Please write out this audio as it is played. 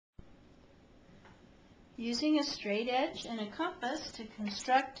using a straight edge and a compass to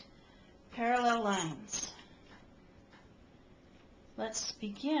construct parallel lines. Let's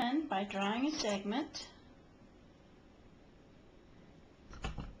begin by drawing a segment.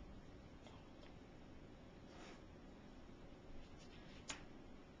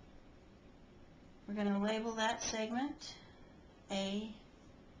 We're going to label that segment A,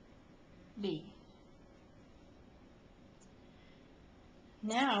 B.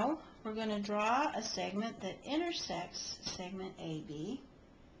 Now we're going to draw a segment that intersects segment AB.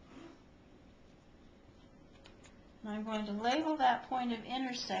 And I'm going to label that point of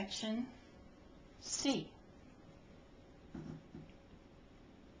intersection C.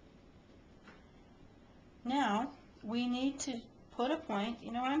 Now we need to put a point.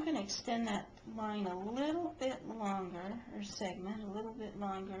 I'm going to extend that line a little bit longer, or segment a little bit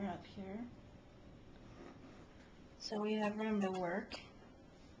longer up here, so we have room to work.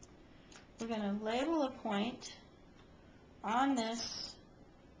 We're going to label a point on this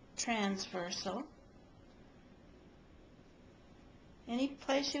transversal. Any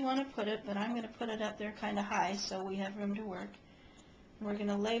place you want to put it, but I'm going to put it up there kind of high so we have room to work. And we're going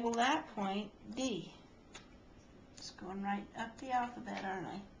to label that point D. It's going right up the alphabet, aren't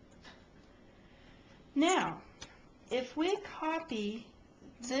I? Now, if we copy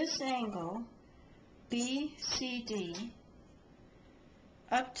this angle BCD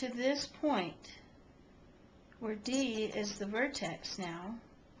up to this point, where D is the vertex now,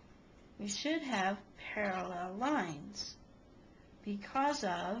 we should have parallel lines because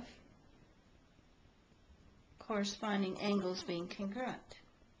of corresponding angles being congruent.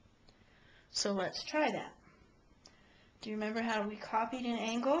 So let's try that. Do you remember how we copied an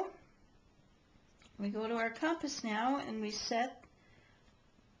angle? We go to our compass now and we set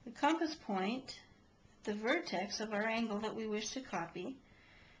the compass point, the vertex of our angle that we wish to copy,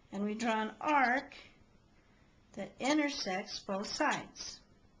 and we draw an arc that intersects both sides.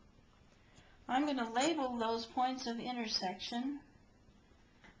 I'm going to label those points of intersection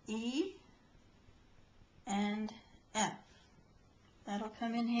E and F. That'll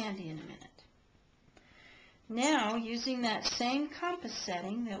come in handy in a minute. Now, using that same compass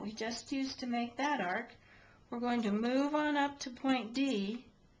setting that we just used to make that arc, we're going to move on up to point D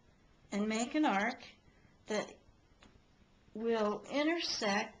and make an arc that will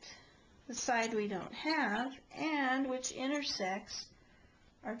intersect the side we don't have and which intersects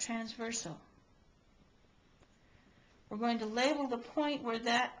our transversal. We're going to label the point where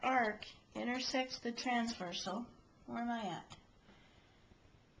that arc intersects the transversal. Where am I at?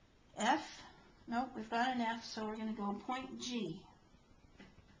 F? Nope, we've got an F, so we're going to go point G.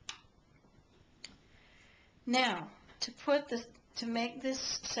 Now, to make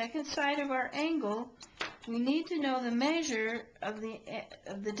this second side of our angle, we need to know the measure of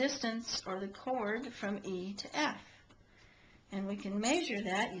the distance or the chord from E to F. And we can measure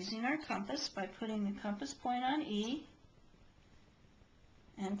that using our compass by putting the compass point on E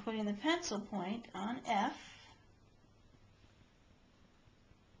and putting the pencil point on F.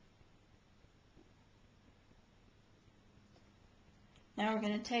 Now we're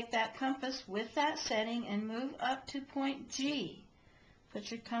going to take that compass with that setting and move up to point G. Put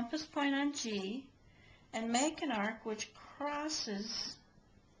your compass point on G and make an arc which crosses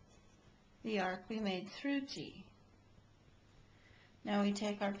the arc we made through G. Now we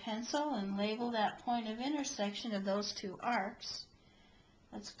take our pencil and label that point of intersection of those two arcs.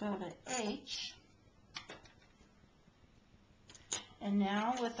 Let's go to H. And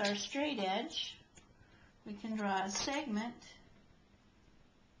now with our straight edge, we can draw a segment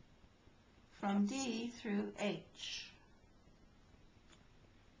from D through H.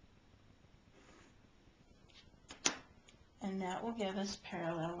 And that will give us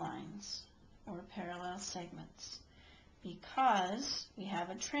parallel lines or parallel segments because we have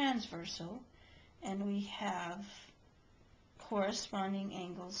a transversal and we have corresponding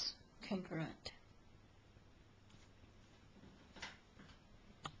angles congruent.